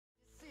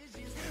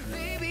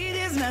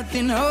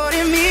nothing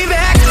holding me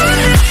back.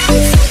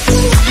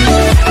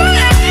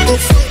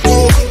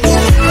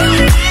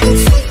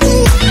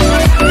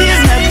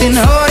 There's nothing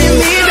holding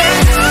me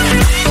back.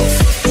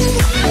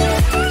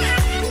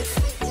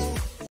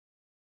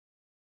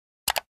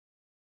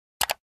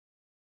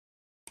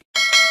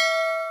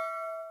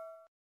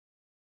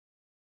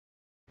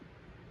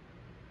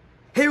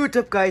 Hey, what's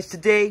up guys?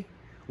 Today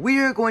we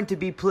are going to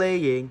be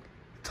playing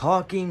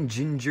Talking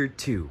Ginger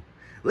 2.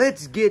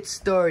 Let's get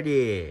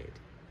started.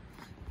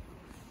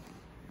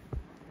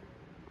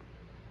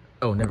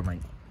 Oh, never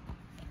mind.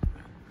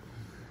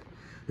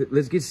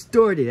 Let's get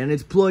started, and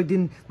it's plugged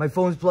in. My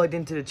phone's plugged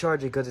into the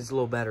charger because it's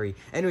low battery.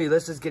 Anyway,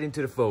 let's just get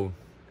into the phone.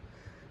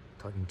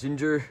 Talking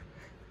Ginger.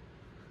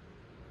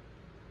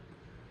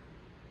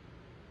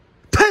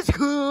 Let's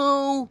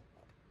go!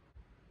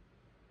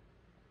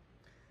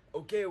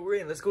 Okay, we're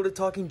in. Let's go to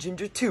Talking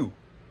Ginger 2.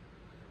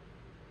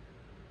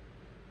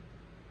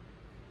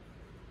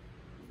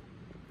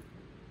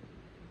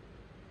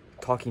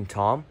 Talking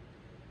Tom?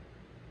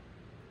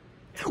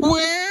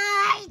 Where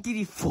did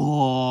he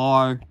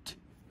fart?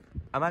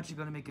 I'm actually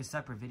gonna make a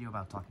separate video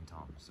about Talking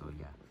Tom, so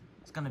yeah.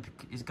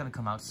 It's gonna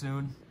come out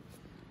soon.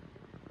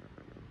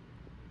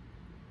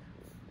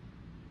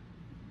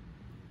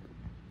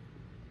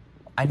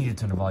 I need to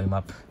turn the volume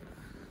up.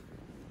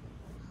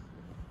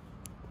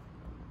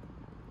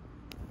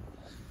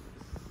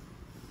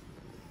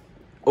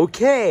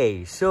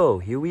 Okay, so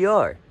here we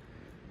are.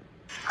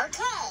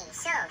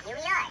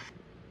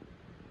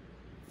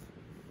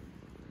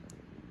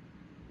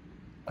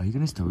 Are you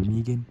gonna start with me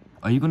again?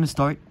 Are you gonna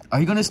start? Are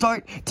you gonna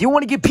start? Do you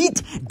want to get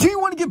Pete? Do you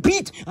want to get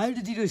Pete? I have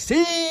to do the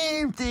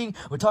same thing.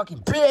 We're talking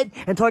Brad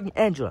and talking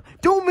Angela.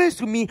 Don't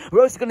mess with me or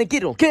else you're gonna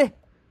get it, okay?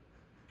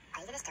 Are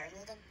you gonna start with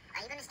me again?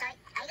 Are you gonna start?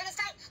 Are you gonna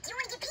start? Do you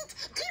want to get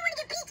Pete? Do you want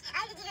to get Pete? I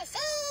have to do the same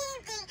thing. We're talking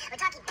Brad and talking Angela. Don't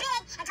mess with me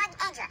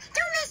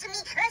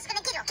or else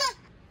you're gonna get it,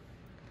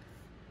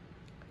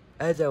 okay?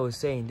 As I was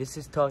saying, this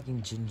is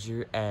Talking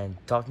Ginger and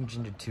Talking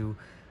Ginger 2.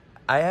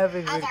 As I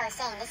was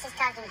saying, this is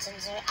Talking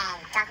Ginger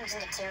and Talking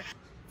Ginger 2.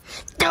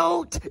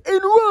 Don't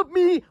interrupt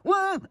me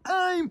while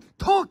I'm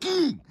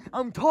talking.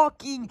 I'm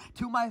talking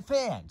to my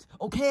fans,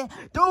 okay?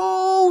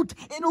 Don't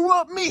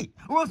interrupt me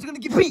or else you're gonna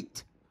get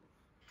beat.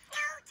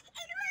 Don't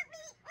interrupt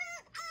me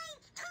while I'm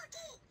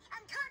talking.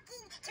 I'm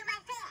talking to my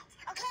fans,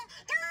 okay?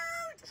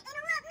 Don't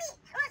interrupt me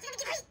or else you're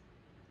gonna get beat.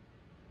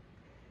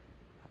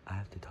 I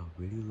have to talk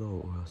really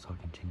low or else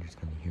Talking Ginger's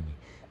gonna hear me.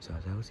 So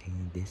as I was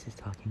saying, this is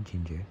Talking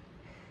Ginger.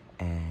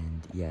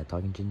 And yeah,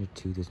 Talking Ginger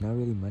 2, there's not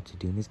really much to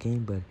do in this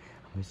game, but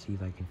I'm gonna see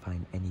if I can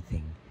find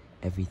everything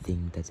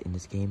that's in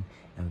this game,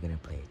 and we're gonna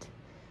play it.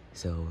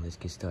 So let's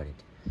get started.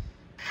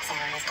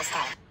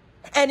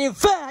 And in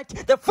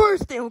fact, the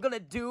first thing we're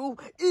gonna do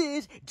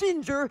is,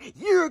 Ginger,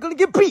 you're gonna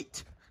get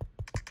beat.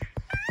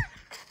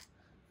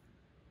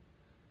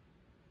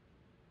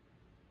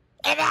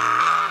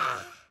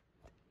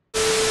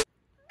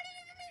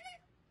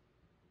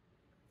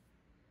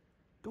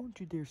 Don't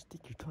you dare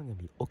stick your tongue at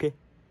me, okay?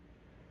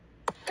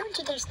 Don't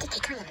you dare stick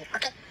your tongue at me,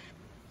 okay?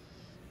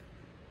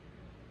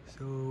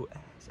 So,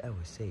 as I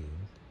was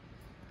saying,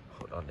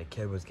 hold on, the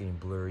camera's getting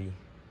blurry.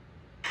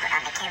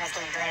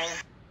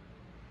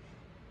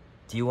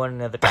 Do you want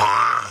another?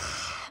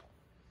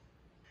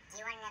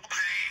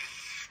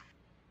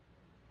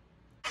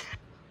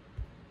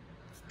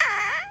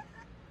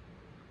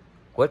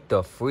 What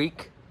the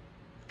freak?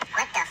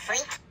 What the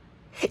freak?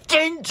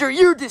 Ginger,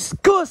 you're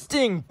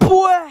disgusting,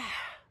 boy!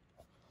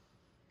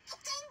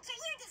 Ginger,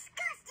 you're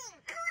disgusting,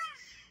 boy!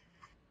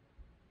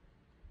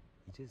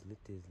 He just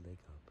lifted his leg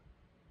up.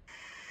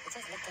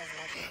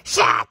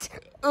 Shut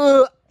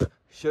up!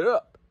 Shut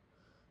up!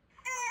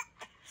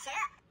 Shut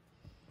up!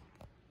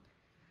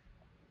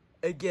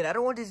 Again, I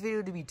don't want this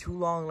video to be too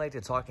long like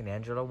the Talking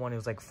Angela one. It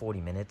was like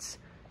 40 minutes.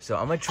 So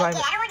I'm gonna try. I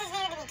don't want this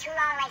video to be too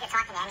long like the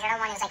Talking Angela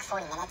one. It was like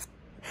 40 minutes.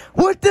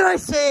 What did I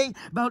say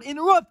about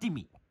interrupting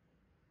me?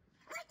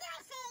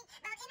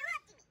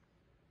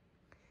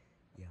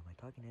 Yeah, my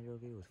Talking Angela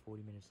video was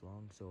 40 minutes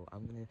long, so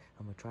I'm gonna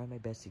try my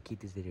best to keep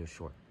this video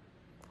short.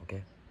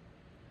 Okay?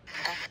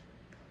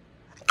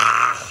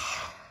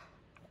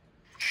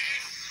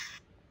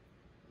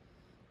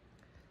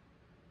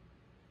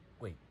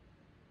 Wait.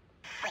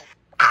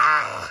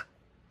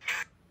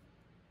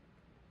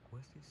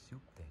 What's this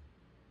soup thing?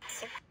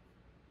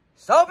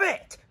 Stop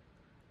it!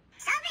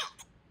 Stop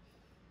it!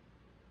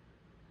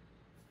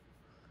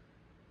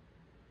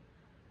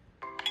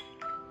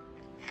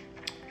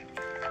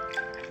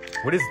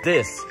 What is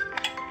this?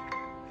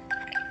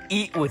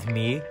 Eat with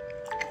me.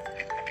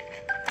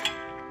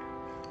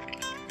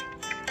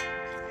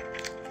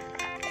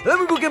 Let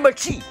me go get my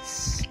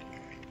cheese.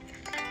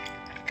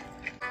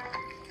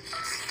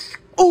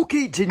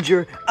 Okay,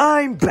 Ginger,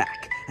 I'm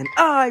back, and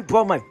I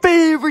brought my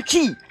favorite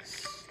cheese.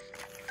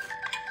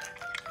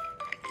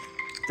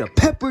 The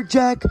Pepper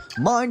Jack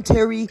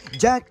Monterey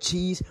Jack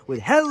cheese with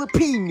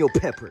jalapeno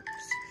peppers.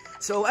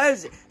 So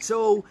let's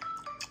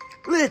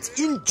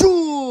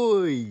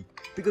enjoy,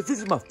 because this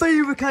is my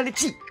favorite kind of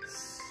cheese.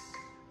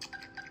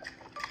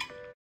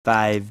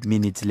 5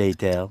 minutes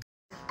later.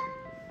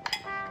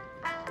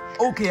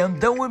 Okay, I'm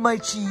done with my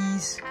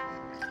cheese.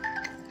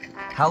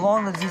 How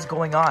long is this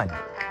going on?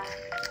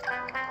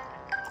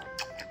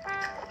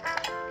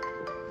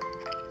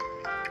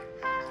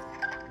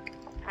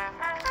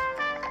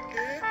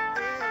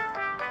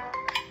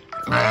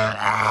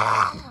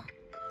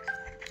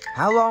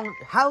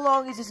 How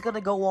long is this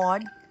gonna go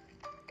on?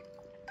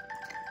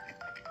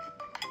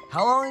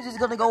 How long is this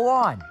gonna go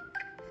on?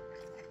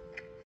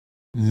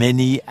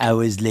 Many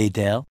hours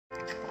later.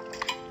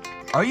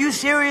 Are you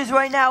serious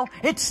right now?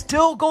 It's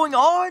still going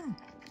on?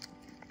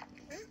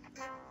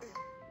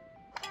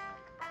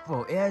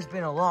 Bro, it has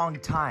been a long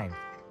time.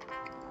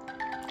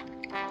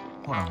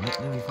 Hold on,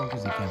 let me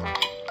focus the camera.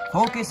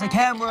 Focus the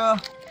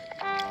camera!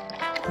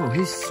 Bro,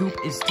 his soup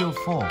is still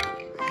full.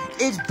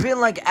 It's been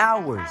like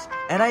hours,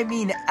 and I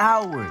mean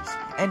hours,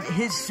 and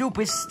his soup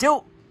is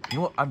still... You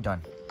know what? I'm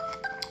done.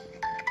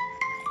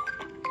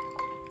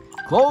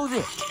 Close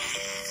it!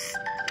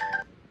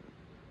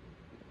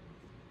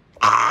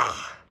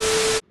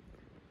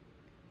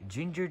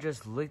 Ginger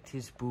just licked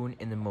his spoon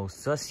in the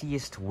most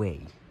sussiest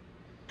way.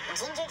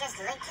 Ginger just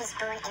licked his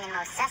spoon in the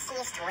most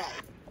sussiest way.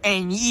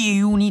 And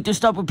you need to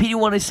stop repeating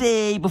what I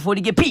say before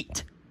they get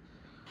peaked.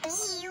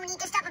 You need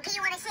to stop repeating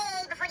what I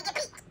say before you get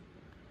beat.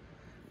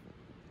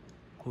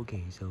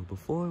 Okay, so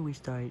before we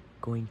start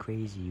going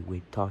crazy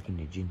with talking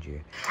to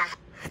Ginger...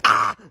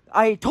 Talk.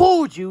 I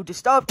told you to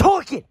stop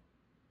talking!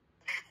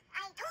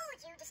 I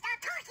told you to stop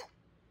talking.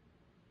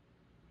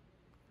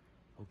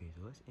 Okay,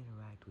 so let's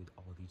interact with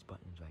all these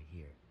buttons right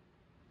here.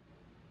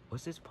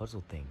 What's this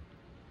puzzle thing?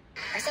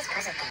 What's this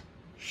puzzle thing?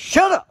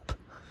 Shut up!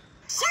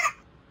 Shut up!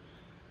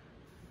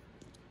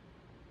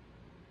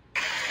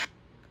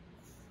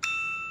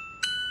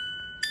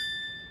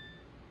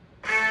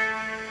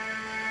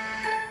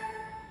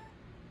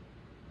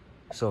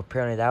 So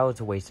apparently that was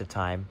a waste of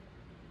time.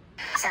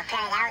 So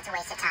apparently that was a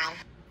waste of time.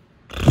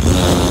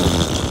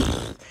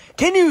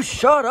 Can you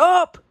shut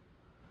up?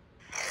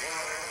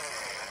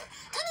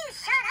 Can you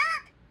shut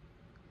up?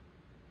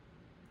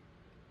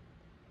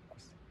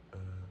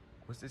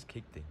 What's this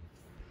cake thing?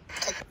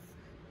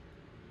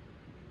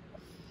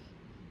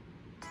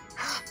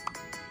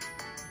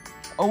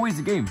 Oh, where's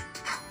the game?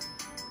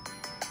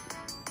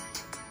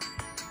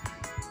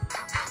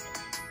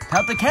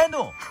 Tap the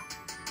candle!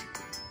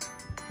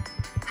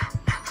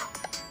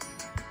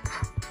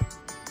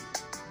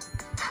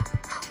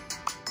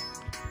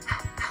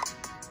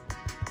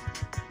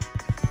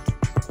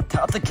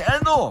 Tap the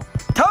candle!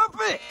 Tap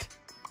it!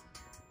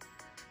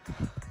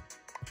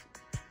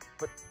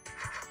 But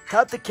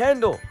tap the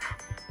candle!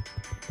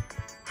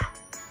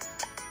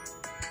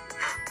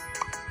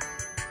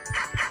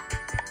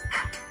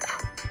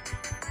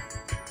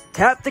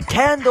 Tap the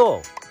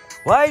candle!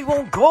 Why it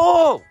won't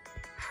go?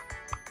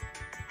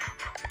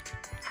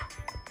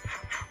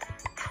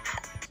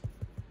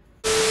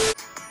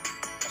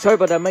 Sorry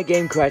about that, my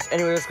game crashed.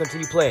 Anyway, let's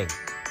continue playing.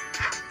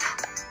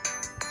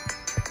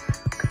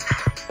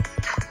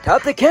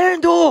 Tap the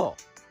candle!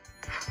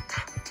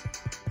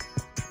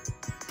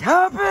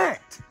 Tap it!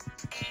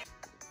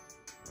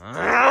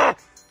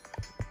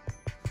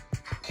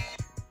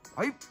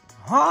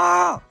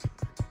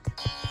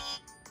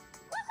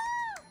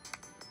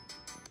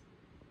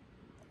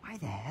 Why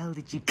the hell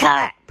did you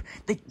clap?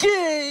 The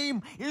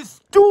game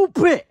is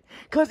stupid!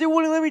 Cause it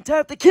wouldn't let me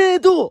tap the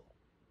candle!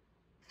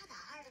 Why the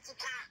hell did you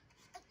clap?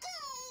 The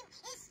game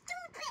is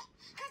stupid!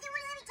 Because it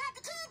wouldn't let me tap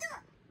the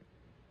candle!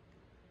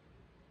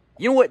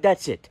 You know what?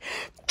 That's it.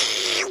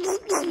 You know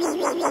what?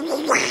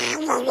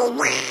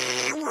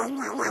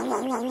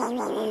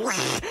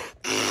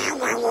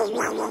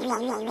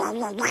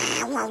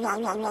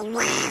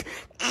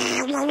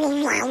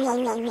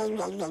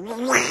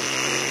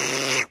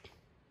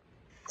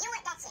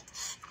 That's it.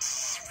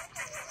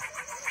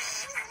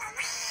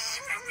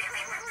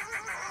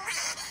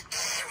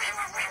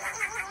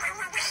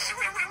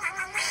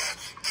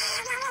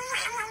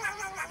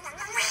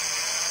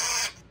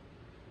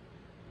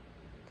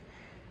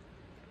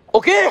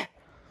 Okay?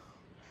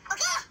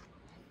 Okay?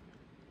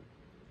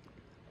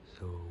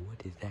 So,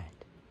 what is that?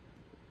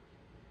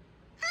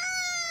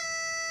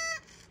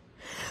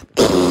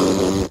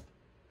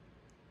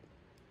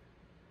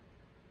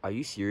 Are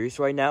you serious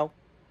right now?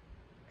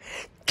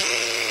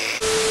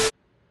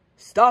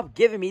 Stop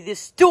giving me this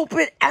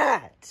stupid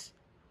ads!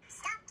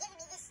 Stop giving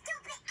me this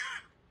stupid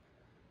ad!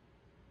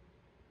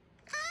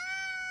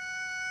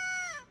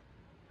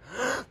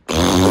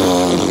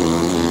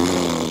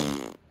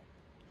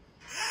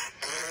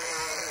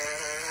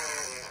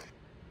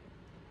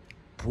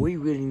 Boy, you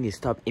really need to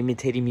stop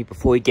imitating me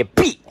before you get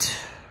beat!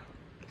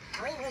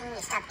 We really need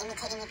to stop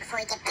imitating me before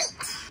you get beat.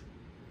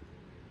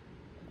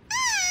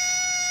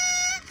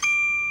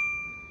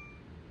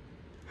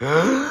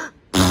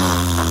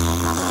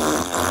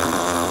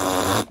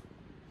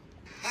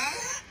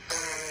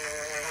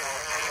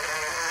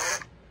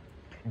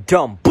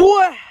 Dumb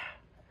boy!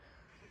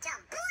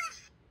 Dumb boy!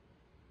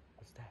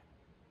 What's that?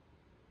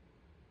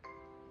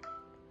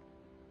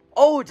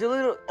 Oh, it's a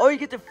little... Oh, you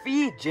get to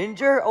feed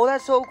Ginger? Oh,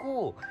 that's so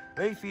cool.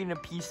 Are you feeding a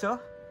pizza?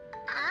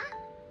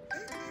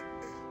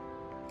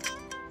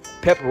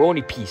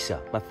 pepperoni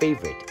pizza, my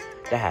favorite,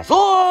 that has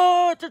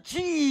lots of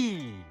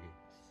cheese.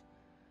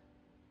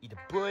 Eat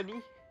a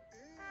bunny.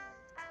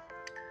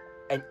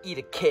 And eat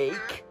a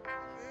cake.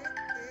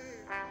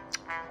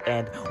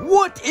 And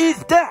what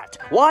is that?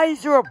 Why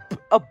is there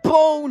a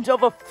bones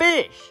of a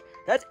fish?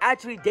 That's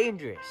actually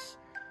dangerous.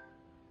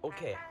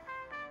 Okay.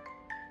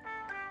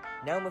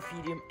 Now I'm gonna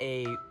feed him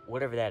a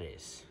whatever that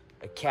is.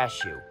 A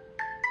cashew.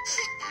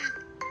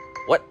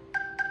 What?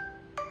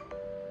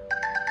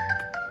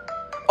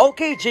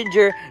 Okay,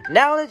 Ginger.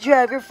 Now that you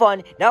have your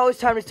fun, now it's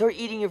time to start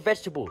eating your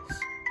vegetables.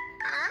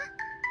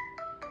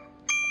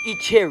 Eat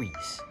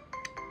cherries.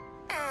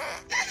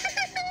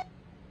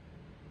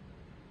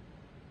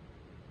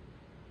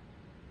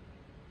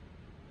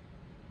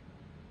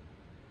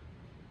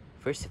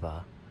 First of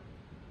all,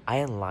 I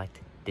unlocked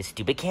this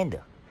stupid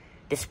candle.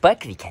 This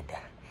sparkly candle.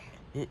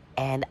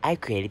 And I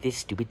created this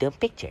stupid dumb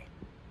picture.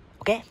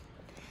 Okay?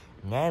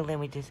 Now let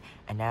me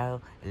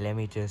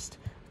just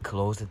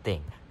close the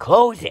thing.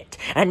 Close it!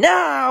 And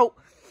now...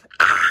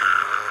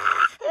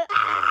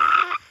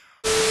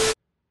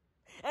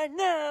 And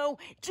now,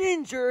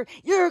 Ginger,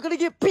 you're gonna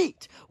get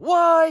beat.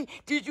 Why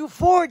did you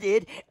fart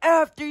it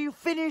after you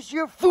finish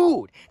your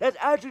food? That's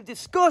actually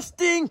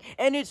disgusting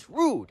and it's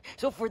rude.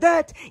 So for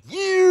that,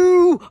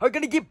 you are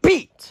gonna get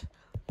beat.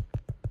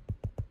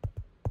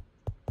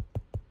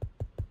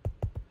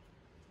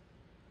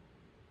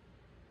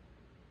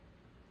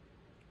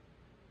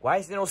 Why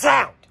is there no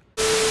sound?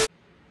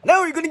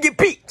 Now you're gonna get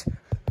beat.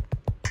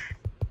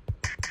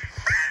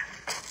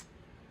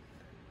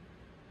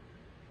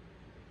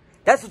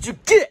 That's what you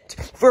get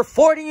for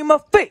farting in my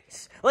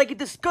face like a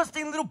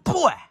disgusting little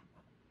boy.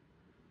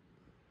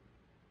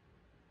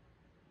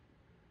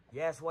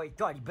 Yeah, that's why you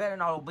thought you better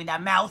not open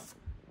that mouth.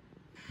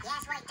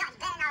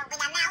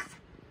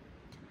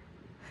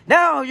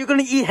 Now you're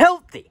gonna eat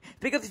healthy,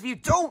 because if you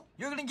don't,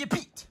 you're gonna get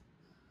beat.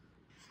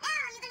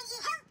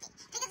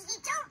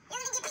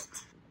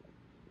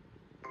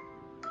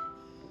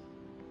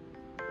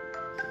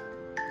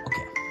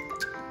 Okay,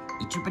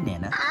 eat your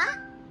banana.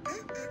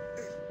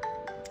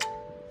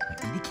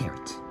 Eat a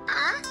carrot.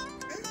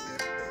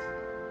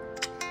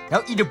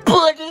 Now eat a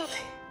bunny.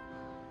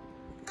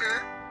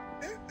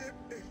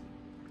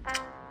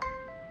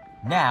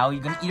 Now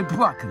you're gonna eat a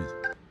broccoli.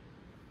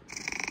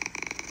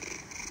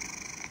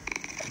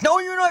 No,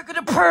 you're not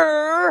gonna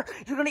purr.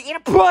 You're gonna eat a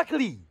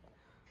broccoli.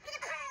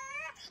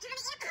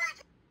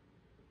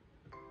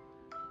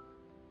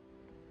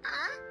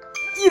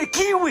 Eat a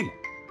kiwi.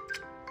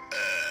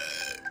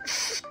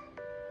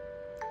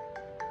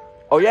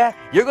 Oh yeah?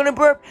 You're gonna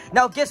burp?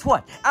 Now guess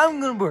what? I'm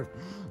gonna burp.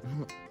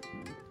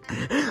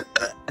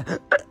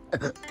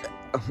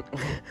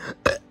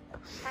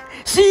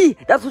 See?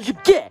 That's what you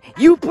get.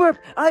 You burp,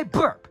 I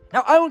burp.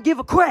 Now I don't give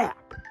a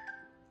crap.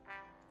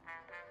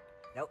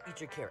 Now eat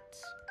your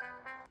carrots.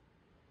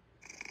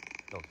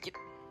 No, get...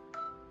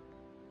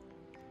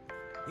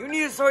 You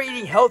need to start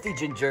eating healthy,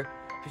 Ginger.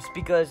 Just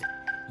because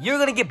you're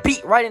gonna get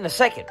beat right in a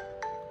second.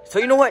 So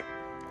you know what?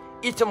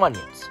 Eat some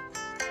onions.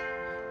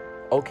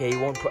 Okay,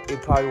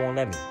 it probably won't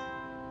let me.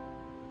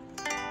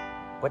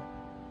 What?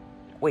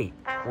 Wait,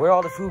 where'd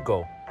all the food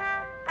go?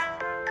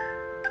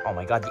 Oh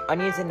my god, the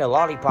onions and the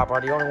lollipop are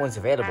the only ones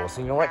available.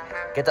 So you know what?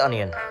 Get the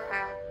onion.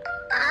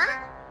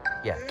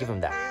 Yeah, give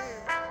him that.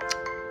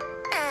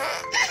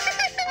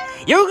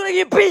 You're gonna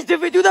get pissed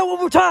if you do that one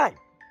more time!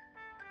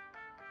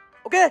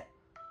 Okay?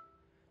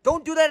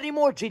 Don't do that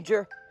anymore,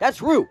 Ginger. That's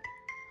rude.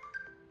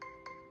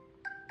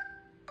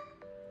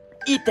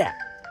 Eat that.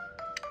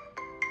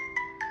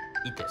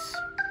 Eat this.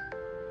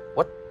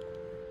 What?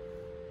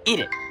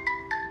 Eat it.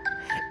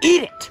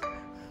 Eat it!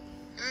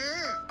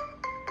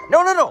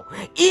 No, no, no!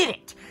 Eat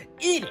it!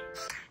 Eat it!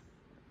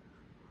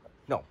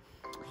 No.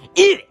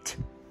 Eat it!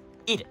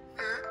 Eat it.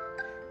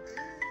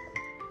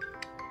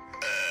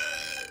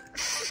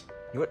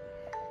 You know what?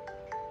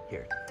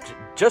 Here.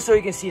 Just so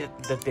you can see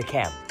the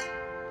cam.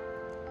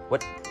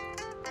 What?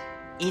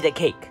 Eat a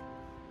cake.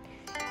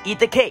 Eat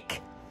the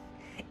cake.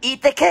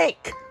 Eat the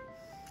cake!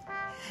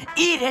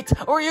 Eat it,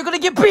 or you're gonna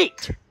get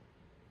beat! You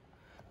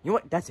know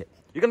what? That's it.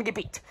 You're gonna get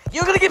beat.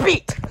 You're gonna get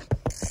beat!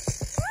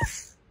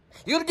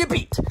 You're gonna get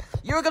beat!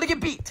 You're gonna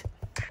get beat!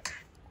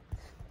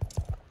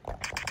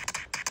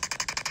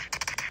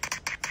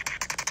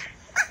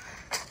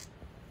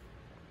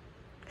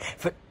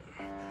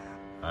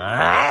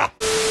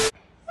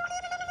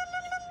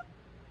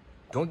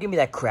 Don't give me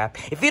that crap.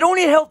 If you don't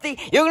eat healthy,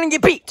 you're gonna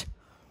get beat!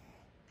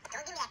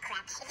 Don't give me that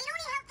crap. If you don't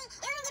eat healthy,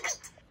 you're gonna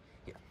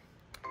get beat.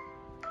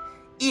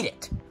 Eat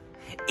it.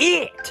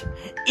 Eat it.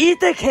 Eat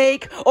the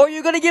cake or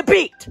you're gonna get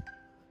beat.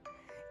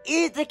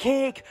 Eat the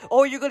cake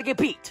or you're gonna get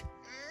beat.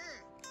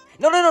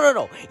 No, no, no, no,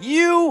 no.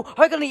 You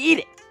are gonna eat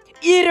it.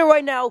 Eat it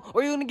right now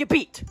or you're gonna get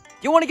beat.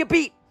 You wanna get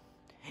beat?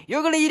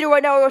 You're gonna eat it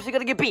right now or else you're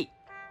gonna get beat.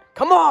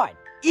 Come on.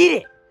 Eat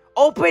it.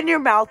 Open your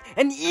mouth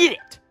and eat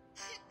it.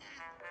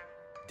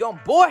 Dumb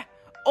boy.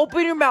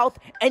 Open your mouth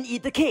and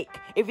eat the cake.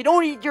 If you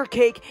don't eat your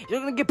cake, you're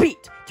gonna get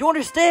beat. Do you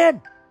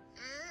understand?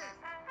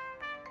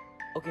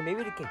 Okay,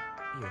 maybe the cake.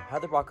 Here,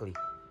 have the broccoli.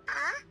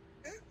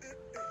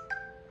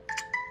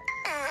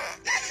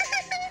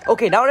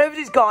 Okay, now that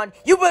everything's gone,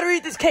 you better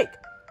eat this cake.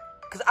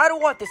 Because I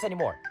don't want this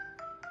anymore.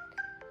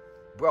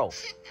 Bro.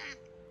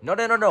 No.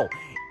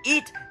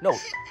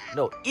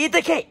 Eat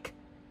the cake.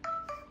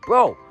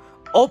 Bro,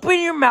 open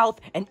your mouth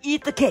and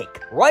eat the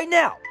cake. Right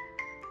now.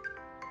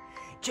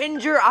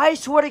 Ginger, I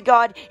swear to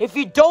God, if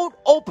you don't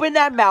open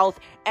that mouth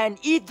and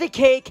eat the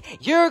cake,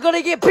 you're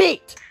gonna get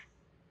beat.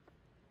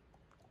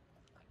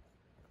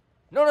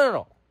 No.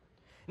 You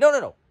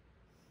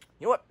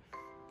know what?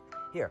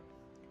 Here.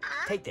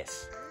 Take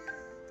this.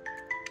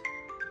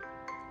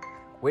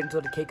 Wait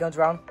until the cake comes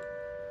around.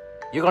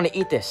 You're gonna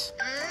eat this.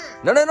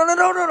 No.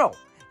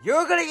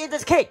 You're gonna eat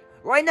this cake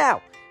right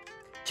now.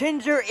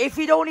 Ginger, if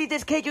you don't eat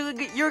this cake,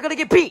 you're gonna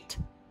get beat.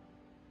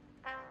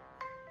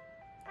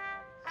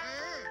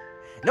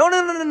 No.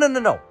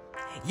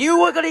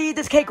 You are gonna eat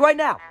this cake right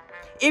now.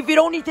 If you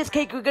don't eat this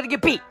cake, you're gonna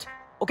get beat.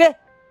 Okay?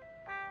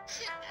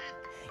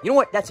 You know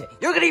what? That's it.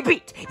 You're gonna get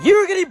beat.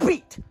 You're gonna get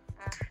beat.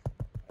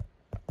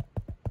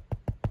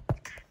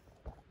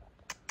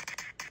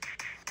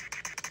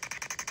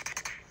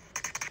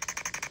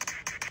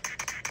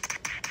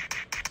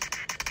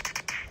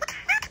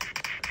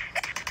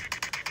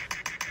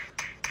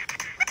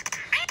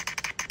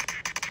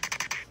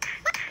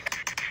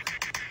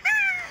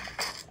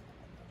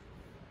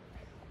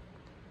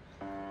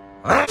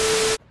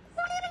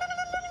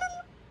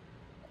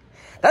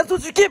 That's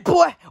what you get,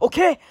 boy.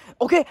 Okay?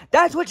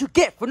 That's what you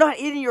get for not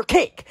eating your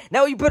cake.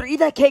 Now you better eat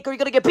that cake or you're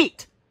gonna get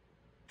beat.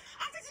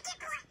 That's what you get,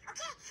 boy.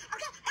 Okay?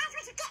 That's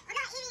what you get for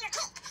not eating your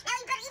cake. Now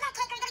you better eat that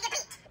cake or you're gonna get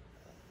beat.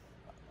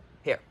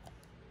 Here.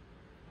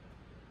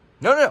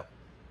 No.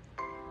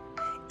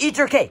 Eat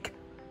your cake.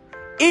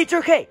 Eat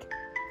your cake.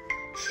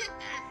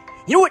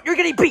 You know what? You're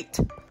getting beat.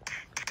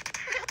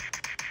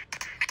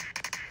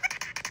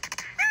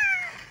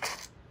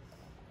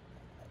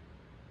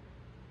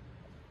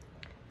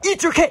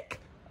 Eat your cake.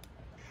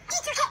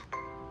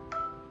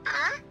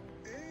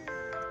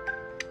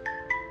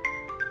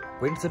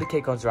 Wait until the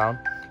cake comes around.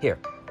 Here.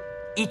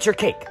 Eat your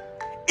cake.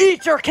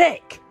 Eat your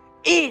cake.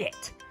 Eat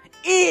it.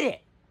 Eat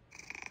it.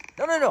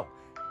 No.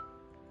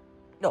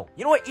 No,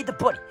 you know what? Eat the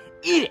bunny.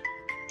 Eat it.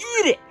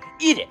 Eat it.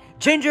 Eat it.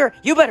 Ginger,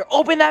 you better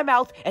open that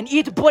mouth and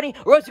eat the bunny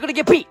or else you're gonna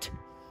get beat.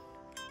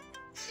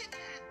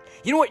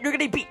 You know what? You're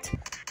gonna get beat.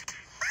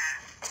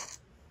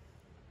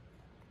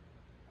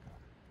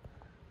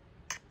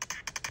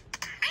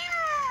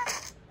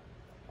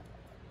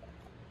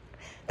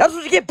 That's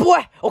what you get,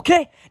 boy.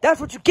 Okay? That's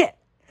what you get.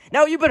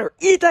 Now you better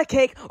eat that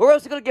cake or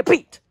else you're gonna get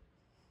beat.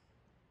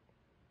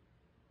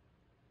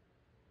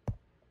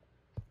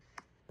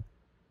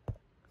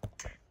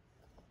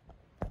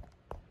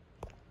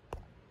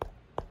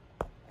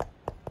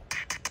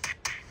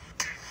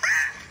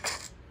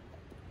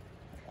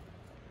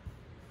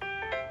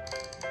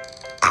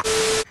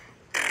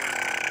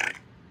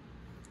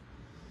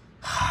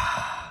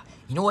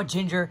 You know what,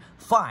 Ginger?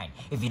 Fine.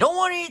 If you don't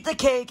want to eat the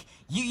cake,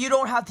 you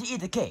don't have to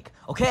eat the cake,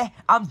 okay?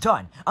 I'm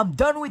done. I'm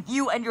done with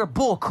you and your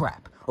bull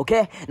crap,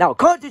 okay? Now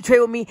concentrate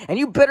with me, and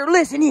you better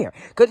listen here.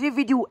 Because if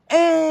you do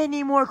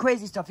any more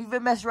crazy stuff, if you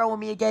mess around with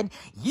me again,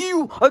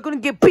 you are going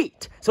to get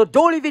beat. So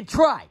don't even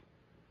try.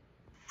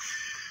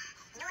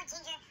 You know what,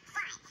 Ginger?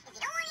 Fine. If you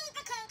don't want to eat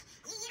the cake,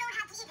 you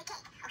don't have to eat the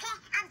cake, okay?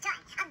 I'm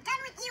done. I'm done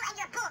with you and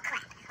your bull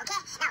crap, okay? Now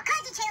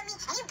concentrate with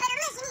me, and you better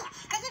listen here.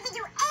 Because if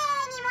you do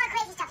any more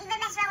crazy stuff, if you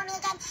mess around with me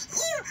again,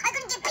 you are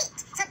going to get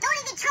beat. So don't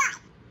even try.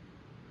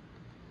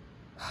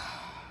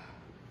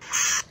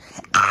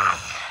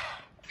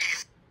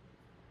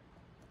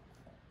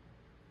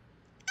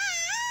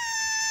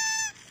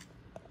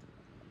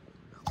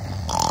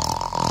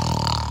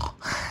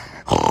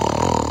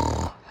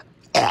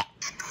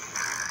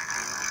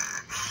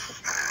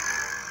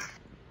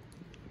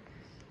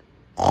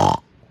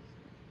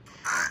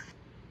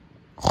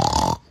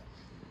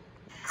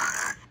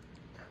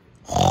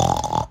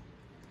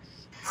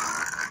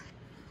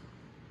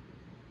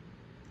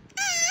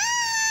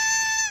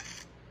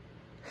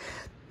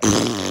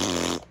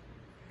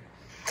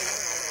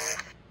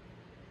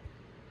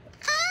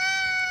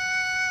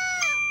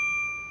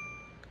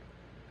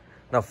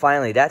 Now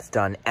finally, that's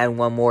done, and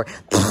one more,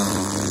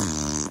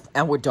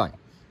 and we're done.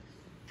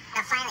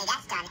 Now finally,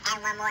 that's done,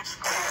 and one more,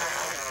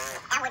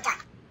 and we're done.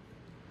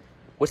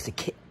 What's the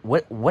cake?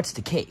 What's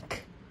the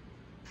cake?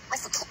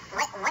 What's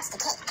the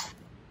cake?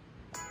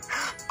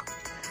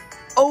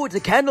 Oh, it's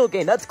a candle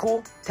game. That's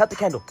cool. Tap the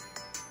candle.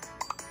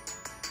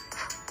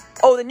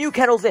 Oh, the new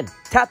candle's in.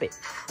 Tap it.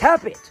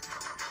 Tap it.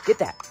 Get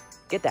that.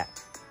 Get that.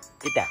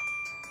 Get that.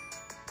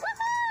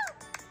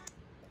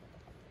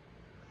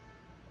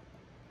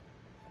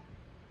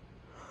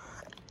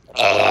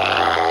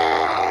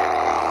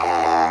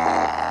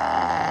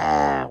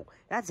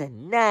 That's a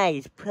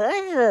nice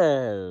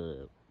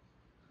puzzle.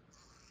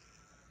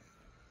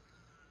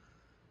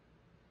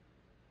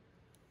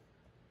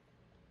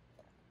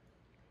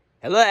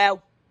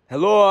 Hello?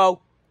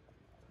 Hello?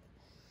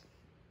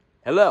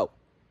 Hello?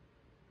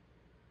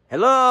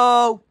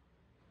 Hello?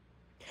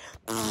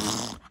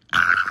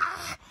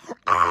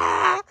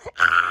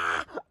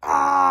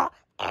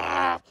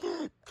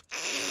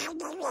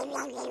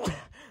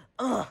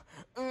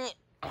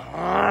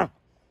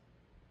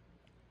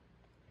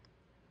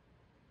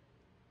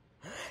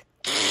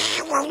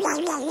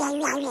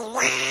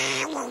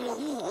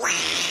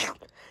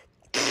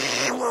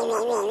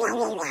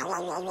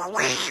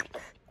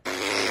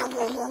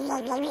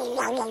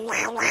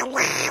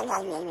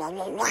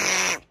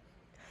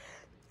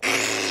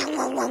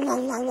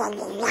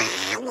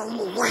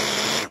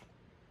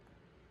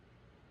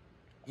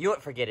 You know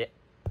what? Forget it.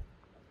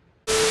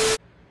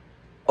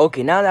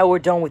 Okay, now that we're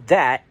done with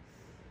that.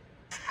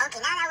 Okay,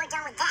 now that we're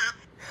done with that.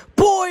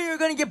 Boy, you're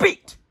gonna get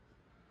beat!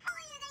 Oh,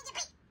 you're gonna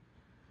get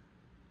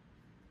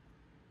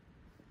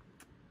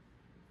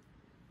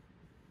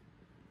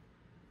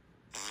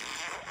beat.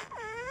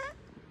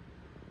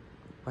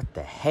 What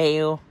the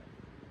hell?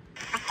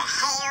 What the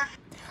hell?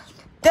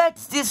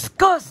 That's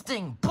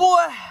disgusting,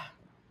 boy!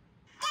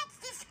 That's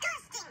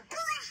disgusting, boy.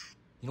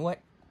 You know what?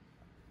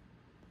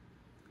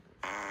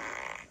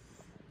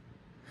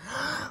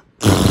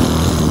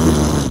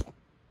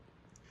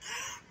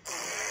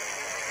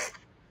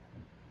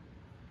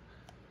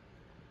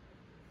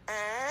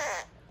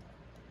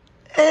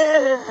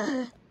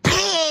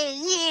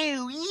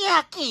 P.U.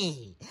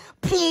 yucky!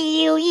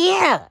 P.U.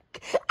 yuck!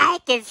 I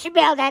can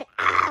smell that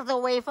all the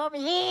way from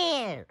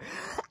here!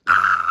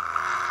 Ah!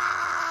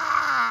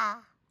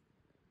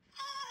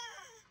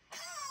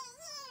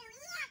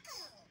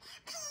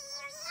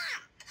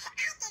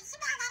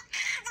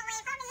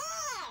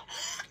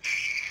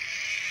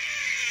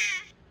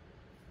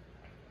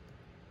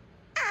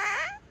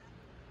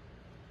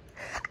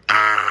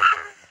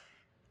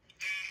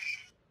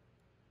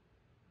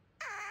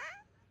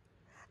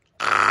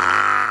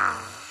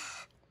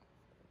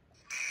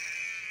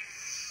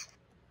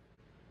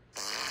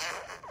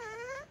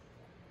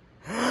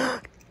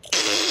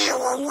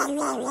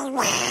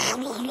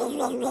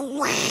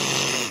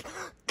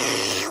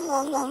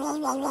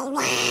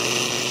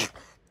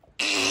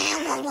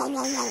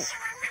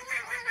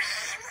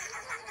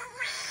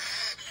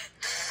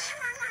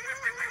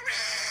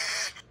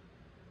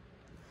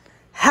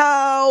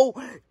 How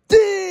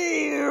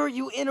dare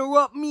you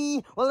interrupt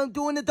me while I'm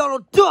doing the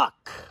Donald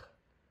Duck?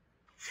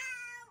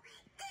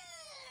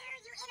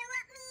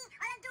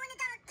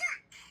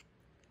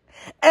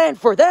 And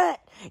for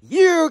that,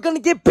 you're gonna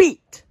get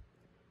beat.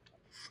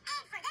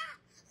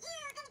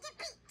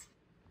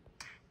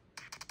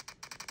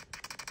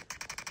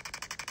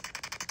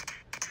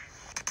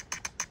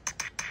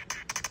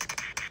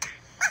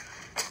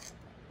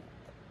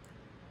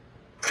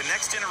 The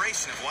next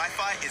generation of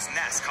Wi-Fi is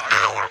NASCAR.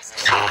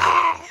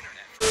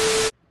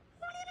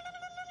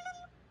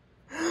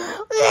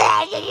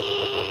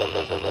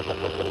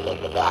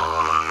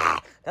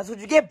 That's what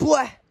you get,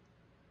 boy.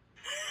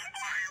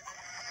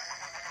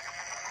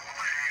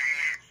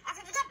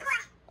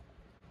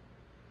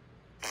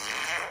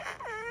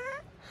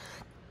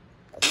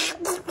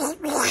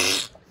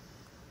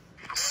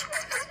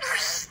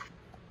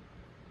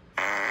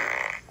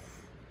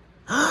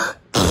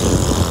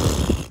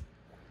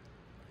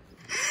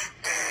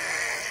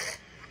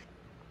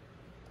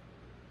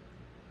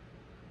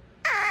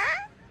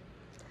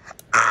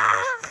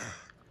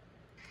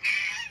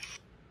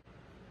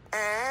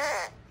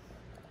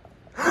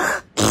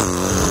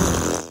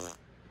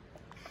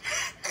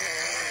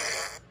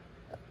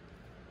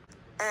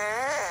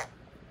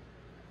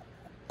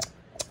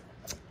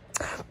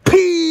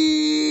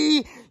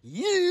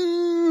 P.U.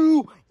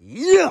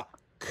 yuck.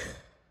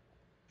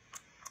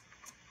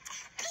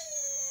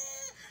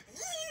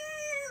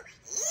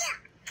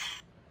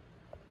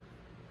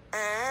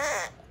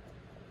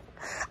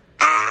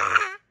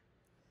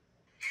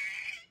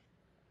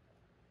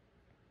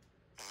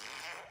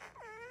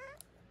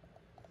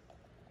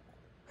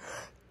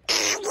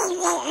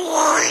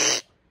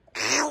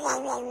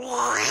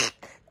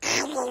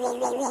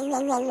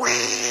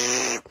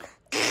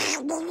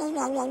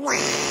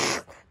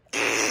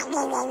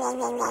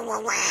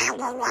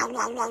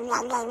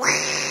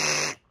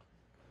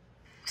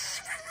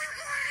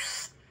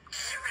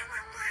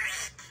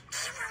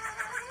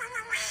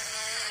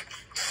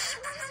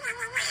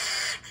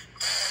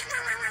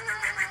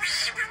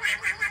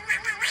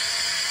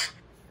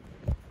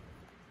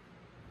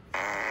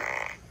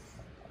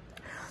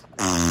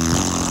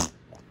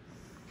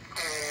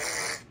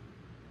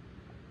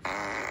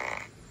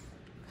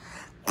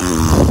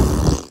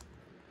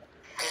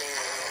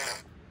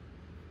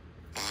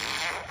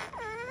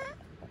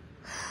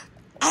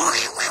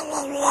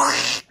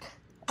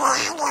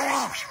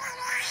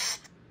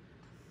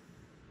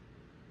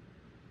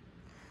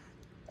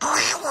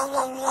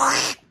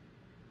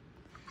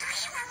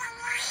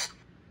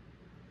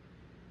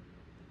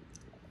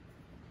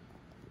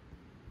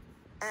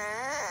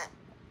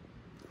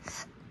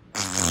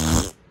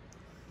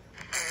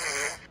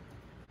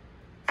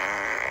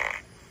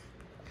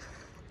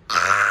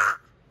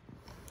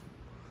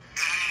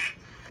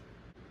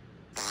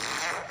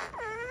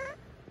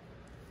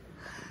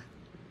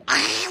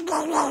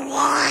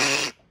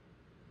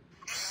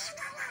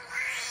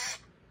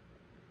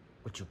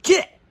 What you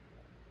get?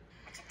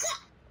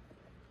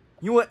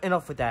 You want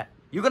enough with that?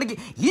 You are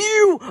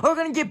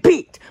gonna get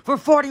beat for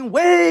farting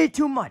way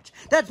too much.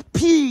 That's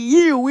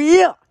P.U.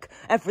 yuck.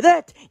 And for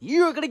that,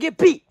 you're gonna get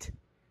beat.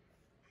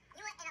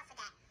 You want enough of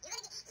that? You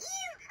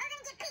are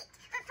gonna get beat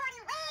for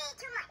farting way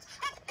too much.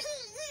 That's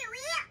P.U.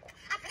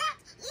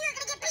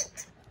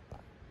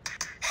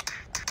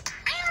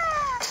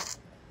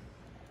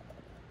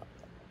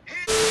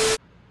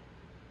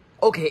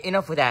 Okay,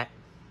 enough with that.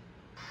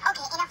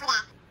 Okay, enough of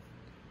that.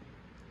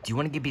 Do you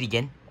want to get beat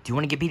again? Do you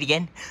want to get beat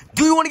again?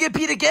 Do you want to get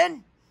beat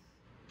again?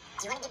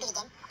 Do you want to get beat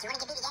again? Do you want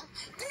to get beat again?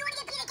 Do you want to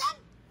get beat again?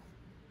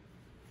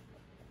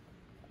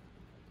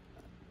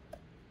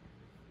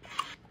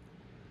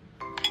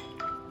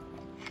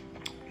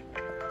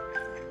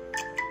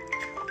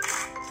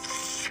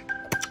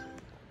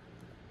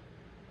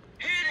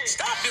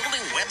 Stop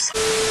building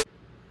websites.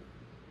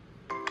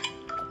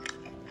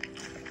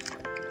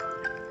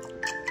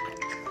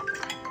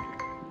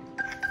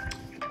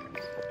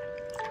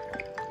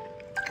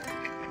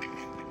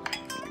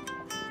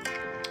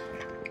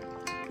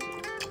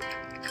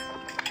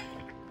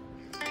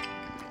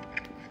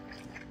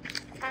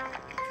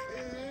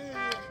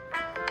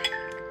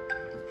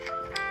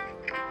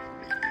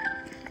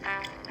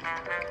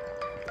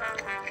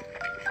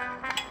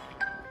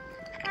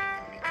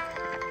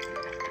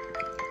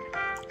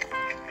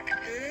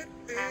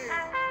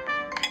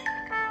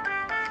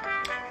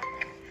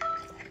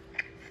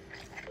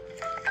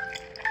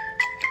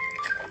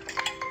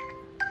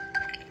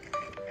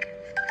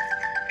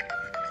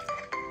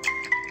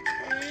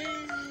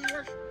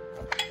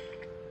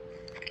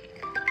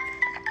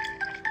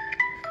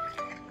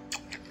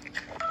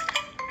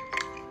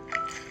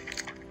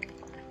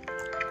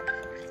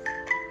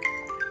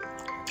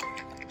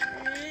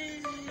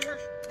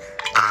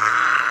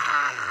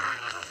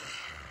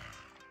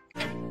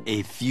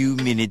 A few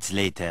minutes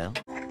later.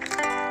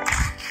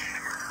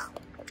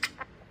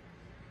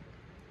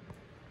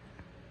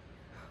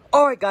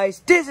 Alright guys,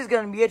 this is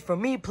gonna be it for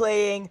me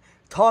playing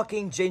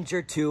Talking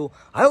Ginger 2.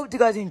 I hope you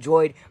guys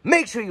enjoyed.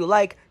 Make sure you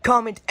like,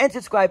 comment, and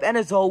subscribe. And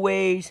as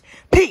always,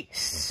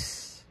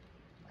 peace!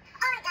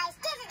 Alright guys,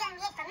 this is gonna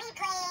be it for me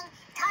playing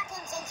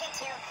Talking Ginger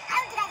 2. I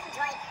hope you guys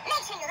enjoyed.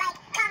 Make sure you like,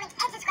 comment,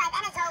 and subscribe.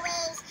 And as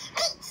always,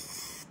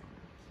 peace!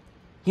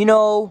 You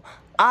know,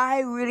 I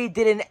really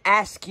didn't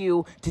ask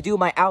you to do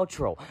my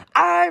outro.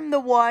 I'm the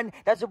one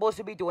that's supposed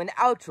to be doing the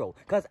outro,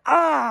 because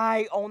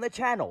I own the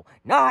channel,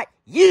 not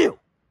you!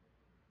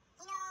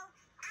 You know,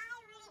 I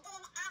really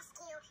didn't ask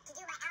you to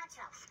do my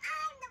outro.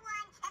 I'm the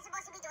one that's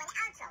supposed to be doing the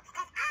outro,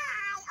 because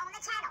I own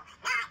the channel,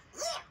 not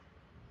you!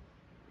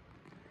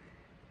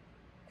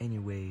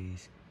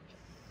 Anyways.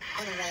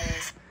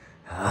 Anyways.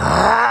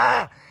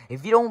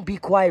 If you don't be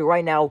quiet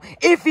right now,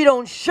 if you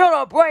don't shut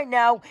up right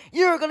now,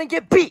 you're gonna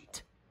get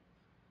beat!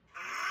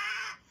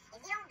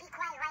 If you don't be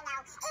quiet right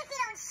now, if you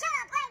don't shut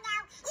up right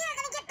now, you're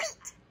gonna get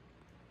beat!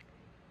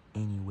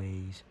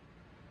 Anyways.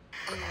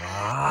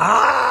 Anyways.